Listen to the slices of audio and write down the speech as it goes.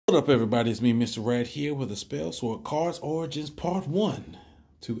What up, everybody? It's me, Mr. Rat, here with the Spellsword Cards Origins Part 1.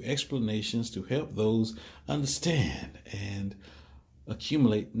 2 explanations to help those understand and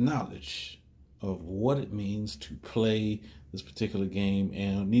accumulate knowledge of what it means to play this particular game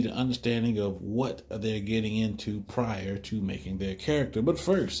and need an understanding of what they're getting into prior to making their character. But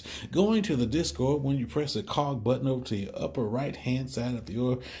first, going to the Discord, when you press the cog button over to your upper right hand side of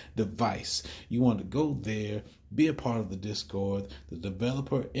your device, you want to go there, be a part of the Discord, the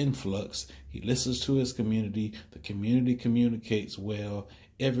developer influx. He listens to his community. The community communicates well.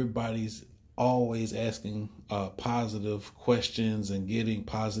 Everybody's always asking positive questions and getting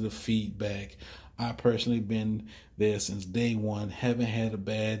positive feedback. I personally been there since day one. Haven't had a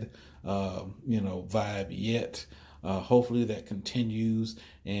bad, vibe yet. Hopefully that continues.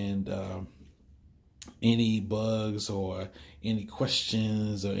 And any bugs or any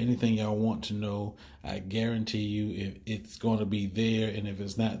questions or anything y'all want to know, I guarantee you if it's going to be there. And if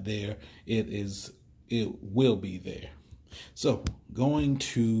it's not there, it will be there. So going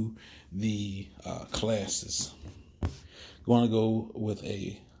to the classes, going to go with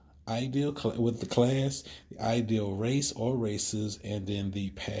the class, the ideal race or races, and then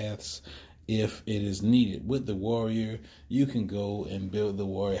the paths if it is needed. With the warrior, you can go and build the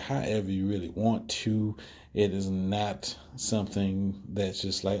warrior however you really want to. It is not something that's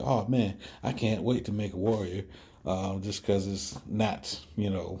just like, oh man, I can't wait to make a warrior, just because it's not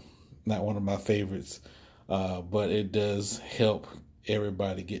one of my favorites. But it does help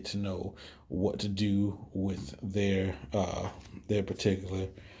everybody get to know what to do with their particular,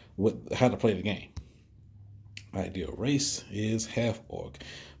 how to play the game. Ideal race is half orc,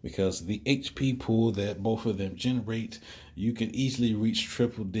 because the HP pool that both of them generate, you can easily reach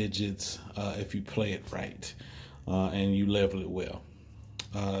triple digits if you play it right and you level it well.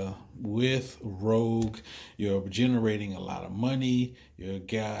 With rogue, you're generating a lot of money. You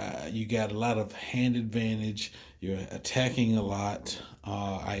got a lot of hand advantage. You're attacking a lot.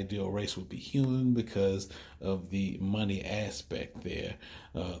 Ideal race would be human because of the money aspect there.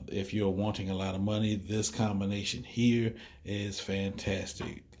 If you're wanting a lot of money, this combination here is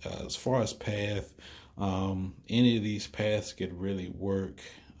fantastic. As far as path, any of these paths could really work.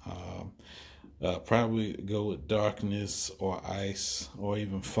 Probably go with darkness or ice or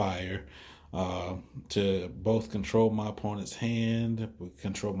even fire to both control my opponent's hand,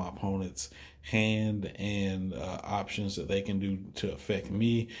 and options that they can do to affect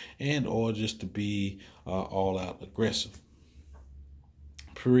me, and or just to be all out aggressive.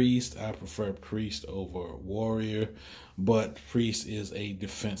 Priest, I prefer priest over warrior, but priest is a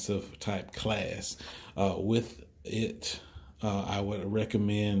defensive type class. With it, I would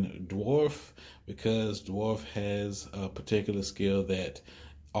recommend dwarf, because dwarf has a particular skill that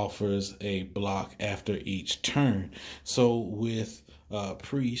offers a block after each turn. So with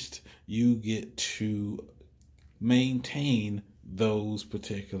priest, you get to maintain those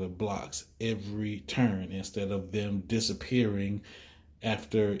particular blocks every turn instead of them disappearing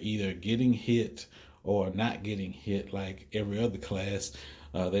after either getting hit or not getting hit like every other class.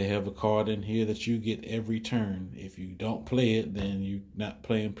 They have a card in here that you get every turn. If you don't play it, then you're not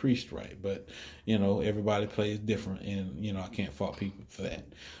playing priest right. But, everybody plays different, and, I can't fault people for that.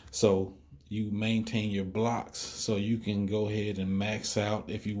 So you maintain your blocks so you can go ahead and max out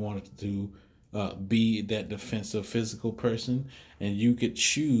if you wanted to be that defensive physical person, and you could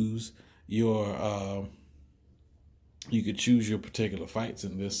choose your particular fights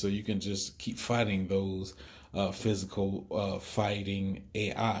in this, so you can just keep fighting those physical fighting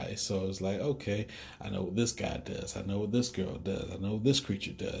AI. So it's like, okay, I know what this guy does, I know what this girl does, I know what this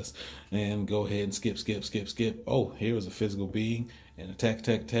creature does, and go ahead and skip. Oh, here was a physical being, and attack,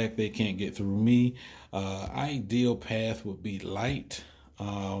 they can't get through me. Ideal path would be light.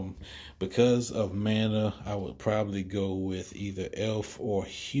 Because of mana, I would probably go with either elf or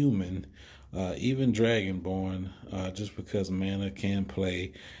human, even dragonborn, just because mana can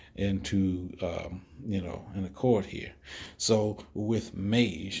play into an accord here. So with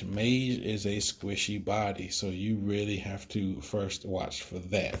mage is a squishy body, so you really have to first watch for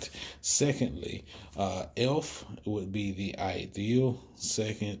that. Secondly, elf would be the ideal.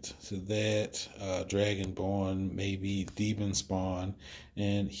 Second to that, dragonborn, maybe demon spawn,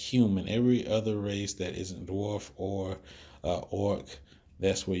 and human. Every other race that isn't dwarf or orc,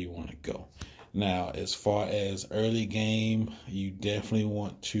 that's where you want to go. Now, as far as early game, you definitely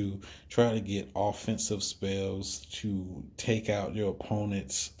want to try to get offensive spells to take out your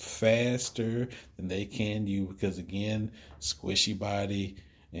opponents faster than they can you, because again, squishy body,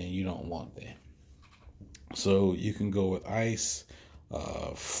 and you don't want that. So you can go with ice,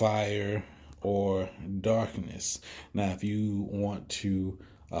 fire, or darkness. Now, if you want to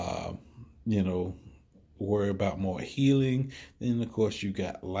you know, worry about more healing. Then of course you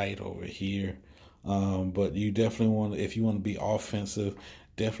got light over here. But you definitely want to, if you want to be offensive,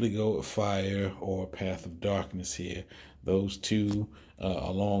 definitely go with fire or path of darkness here. Those two,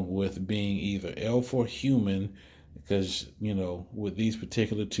 along with being either elf or human, because, you know, with these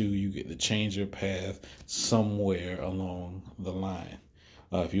particular two, you get to change your path somewhere along the line.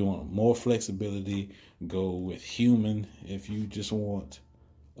 If you want more flexibility, go with human. If you just want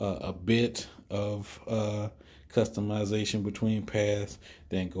a bit of customization between paths,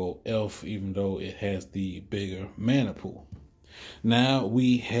 then go elf, even though it has the bigger mana pool. Now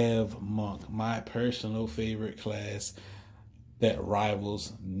we have monk, my personal favorite class that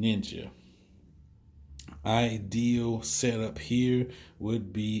rivals ninja. Ideal setup here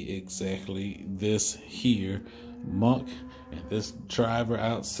would be exactly this here, monk and this driver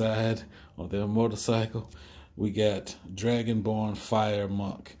outside on their motorcycle. We got Dragonborn Fire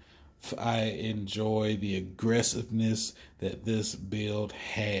Monk. I enjoy the aggressiveness that this build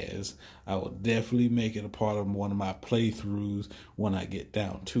has. I will definitely make it a part of one of my playthroughs when I get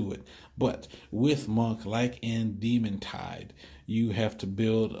down to it. But with Monk, like in Demon Tide, you have to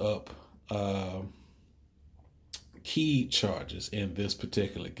build up key charges in this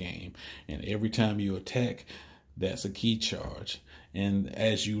particular game. And every time you attack, that's a key charge. And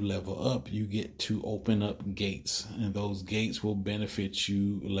as you level up, you get to open up gates, and those gates will benefit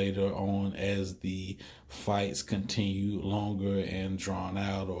you later on as the fights continue longer and drawn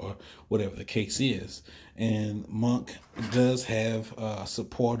out, or whatever the case is. And Monk does have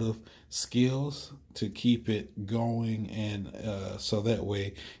supportive skills to keep it going, and so that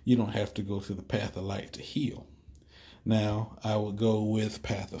way you don't have to go through the path of light to heal. Now I would go with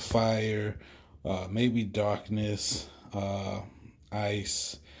path of fire, maybe darkness,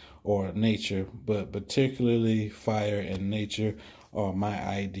 ice, or nature, but particularly fire and nature are my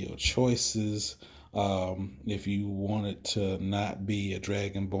ideal choices. If you wanted to not be a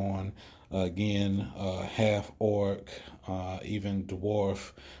dragonborn, again, half orc, even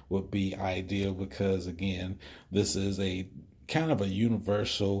dwarf would be ideal, because again, this is a kind of a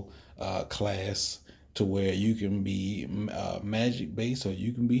universal class, to where you can be magic based, or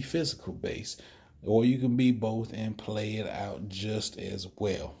you can be physical based, or you can be both and play it out just as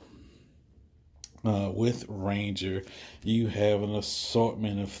well. With Ranger, you have an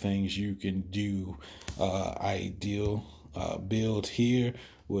assortment of things you can do. Ideal build here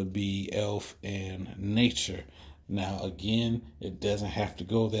would be elf and nature. Now again, it doesn't have to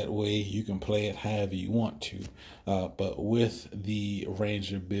go that way. You can play it however you want to. But with the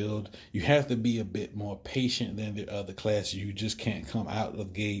Ranger build, you have to be a bit more patient than the other classes. You just can't come out of the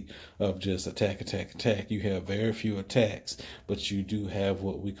gate of just attack, attack, attack. You have very few attacks, but you do have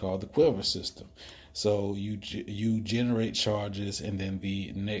what we call the quiver system. So you generate charges, and then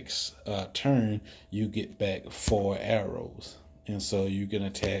the next turn, you get back 4 arrows. And so you can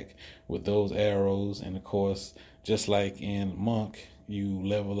attack with those arrows. And of course, just like in Monk, you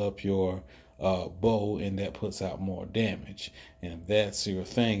level up your bow, and that puts out more damage. And if that's your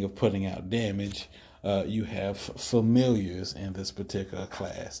thing of putting out damage, you have familiars in this particular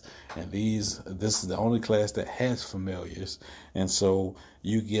class. And this is the only class that has familiars. And so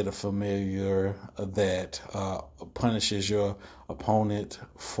you get a familiar that punishes your opponent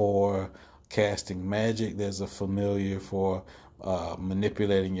for casting magic. There's a familiar for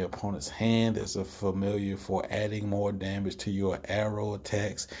manipulating your opponent's hand. There's a familiar for adding more damage to your arrow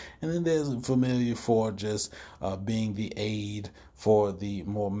attacks. And then there's a familiar for just being the aid for the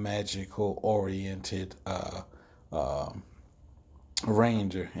more magical oriented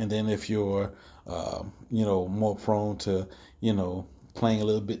ranger. And then if you're more prone to playing a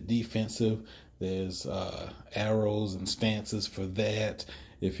little bit defensive, there's arrows and stances for that.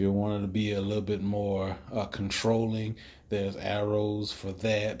 If you wanted to be a little bit more controlling, there's arrows for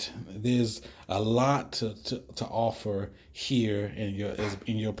that. There's a lot to offer here in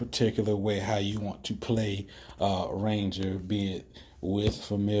your particular way, how you want to play Ranger, be it with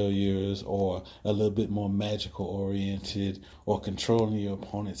familiars, or a little bit more magical oriented, or controlling your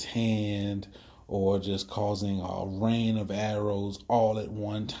opponent's hand, or just causing a rain of arrows all at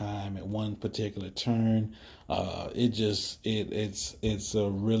one time at one particular turn. It's a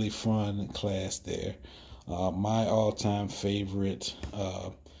really fun class there. My all-time favorite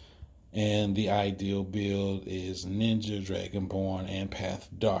and the ideal build is Ninja, Dragonborn, and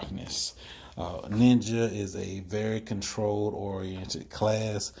Path of Darkness. Ninja is a very control-oriented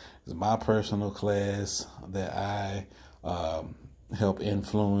class. It's my personal class that I help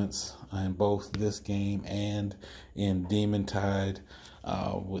influence in both this game and in Demon Tide.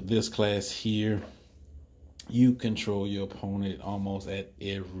 With this class here, you control your opponent almost at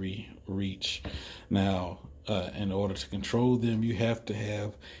every reach. Now, in order to control them, you have to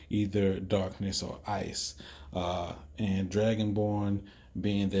have either darkness or ice. And Dragonborn,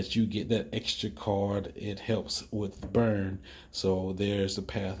 being that you get that extra card, it helps with burn. So there's the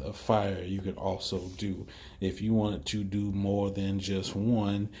path of fire you could also do. If you wanted to do more than just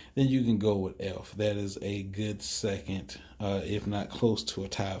one, then you can go with elf. That is a good second, if not close to a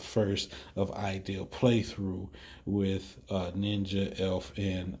tie first, of ideal playthrough with ninja, elf,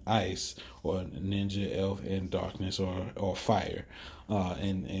 and ice, or ninja, elf, and darkness or fire.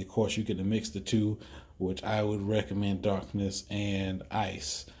 And of course you can mix the two, which I would recommend darkness and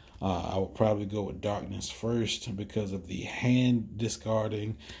ice. I would probably go with darkness first because of the hand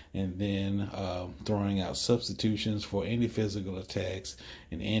discarding, and then throwing out substitutions for any physical attacks,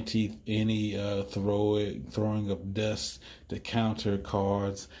 and throwing of dust to counter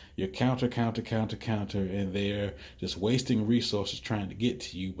cards. You're counter, and they're just wasting resources trying to get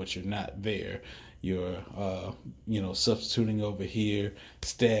to you, but you're not there. You're substituting over here,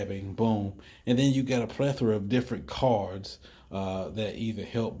 stabbing, boom, and then you got a plethora of different cards that either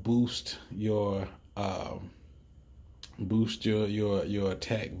help boost your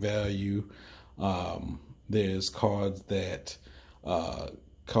attack value. There's cards that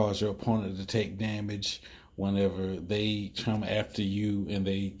cause your opponent to take damage whenever they come after you, and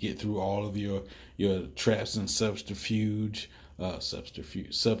they get through all of your traps and subterfuge,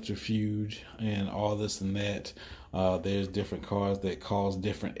 and all this and that. There's different cards that cause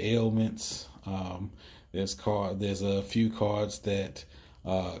different ailments. There's a few cards that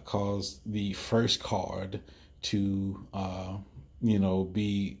cause the first card to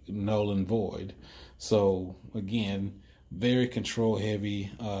be null and void. So again, very control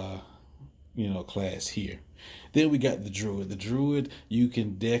heavy class here. Then we got the druid. The druid, you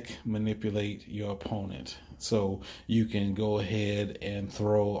can deck manipulate your opponent. So you can go ahead and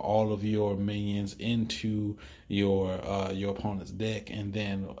throw all of your minions into your opponent's deck, and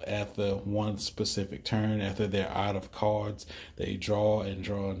then after one specific turn, after they're out of cards, they draw and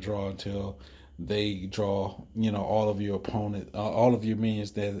draw and draw until they draw all of your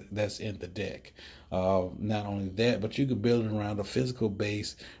minions that's in the deck. Not only that, but you can build it around a physical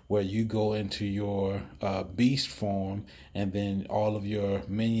base where you go into your beast form, and then all of your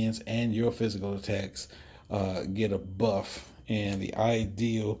minions and your physical attacks get a buff. And the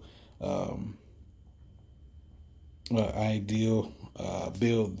ideal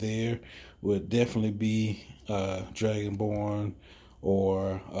build there would definitely be Dragonborn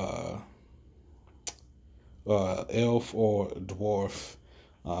or elf or dwarf,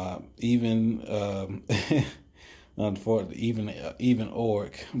 unfortunately even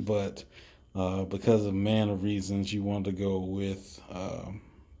orc, but because of mana reasons, you want to go with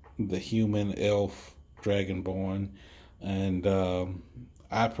the human, elf, Dragonborn. And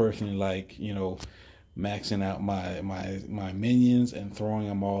I personally like maxing out my minions and throwing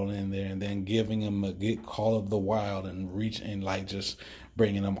them all in there, and then giving them a good Call of the Wild and just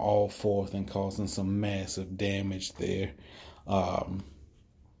bringing them all forth and causing some massive damage there.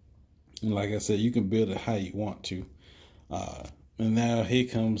 Like I said, you can build it how you want to. And now here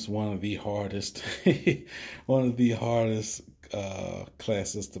comes one of the hardest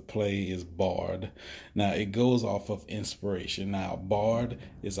classes to play is Bard. Now it goes off of inspiration. Now Bard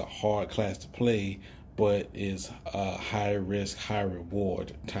is a hard class to play, but is a high risk, high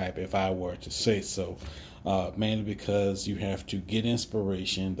reward type, if I were to say so. Mainly because you have to get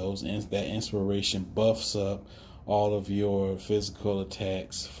inspiration. That inspiration buffs up all of your physical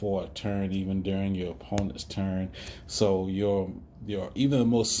attacks for a turn, even during your opponent's turn. So your even the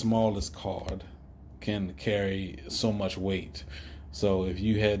most smallest card can carry so much weight. So if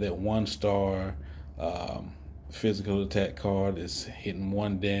you had that 1-star physical attack card is hitting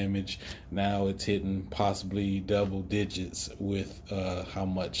 1 damage, now it's hitting possibly double digits with how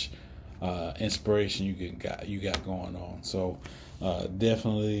much inspiration you got going on. So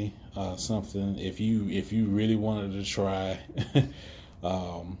definitely something, if you really wanted to try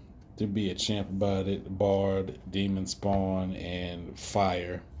to be a champ about it, Bard, Demon Spawn, and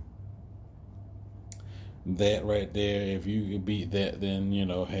Fire. That right there, if you could beat that, then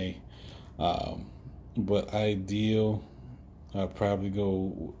hey. But ideal, I'd probably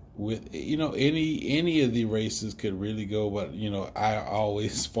go with any of the races could really go, but I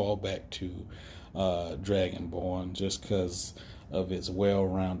always fall back to Dragonborn just because of its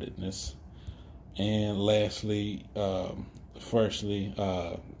well-roundedness. And lastly, firstly,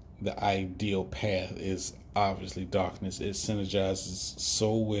 the ideal path is obviously darkness. It synergizes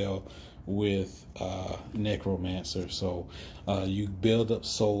so well with Necromancer. So you build up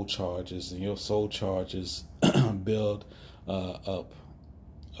soul charges, and your soul charges build up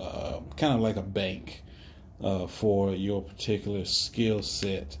kind of like a bank for your particular skill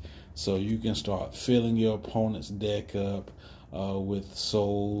set. So you can start filling your opponent's deck up with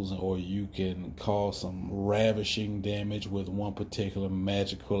souls, or you can cause some ravishing damage with one particular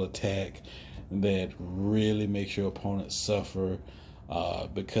magical attack that really makes your opponent suffer.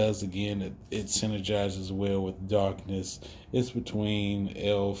 Because again, it synergizes well with darkness. It's between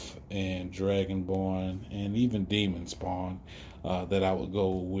elf and dragonborn and even demon spawn that I would go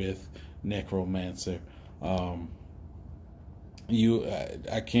with Necromancer. I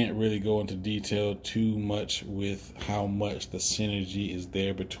can't really go into detail too much with how much the synergy is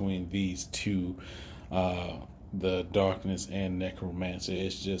there between these two, the darkness and Necromancer.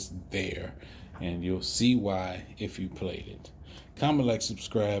 It's just there, and you'll see why if you played it. Comment, like,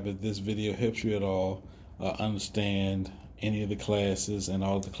 subscribe if this video helps you at all understand any of the classes and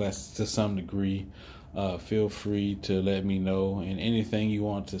all the classes to some degree. Feel free to let me know, and anything you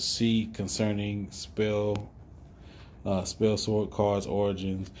want to see concerning Spellsword cards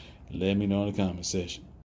origins, let me know in the comment section.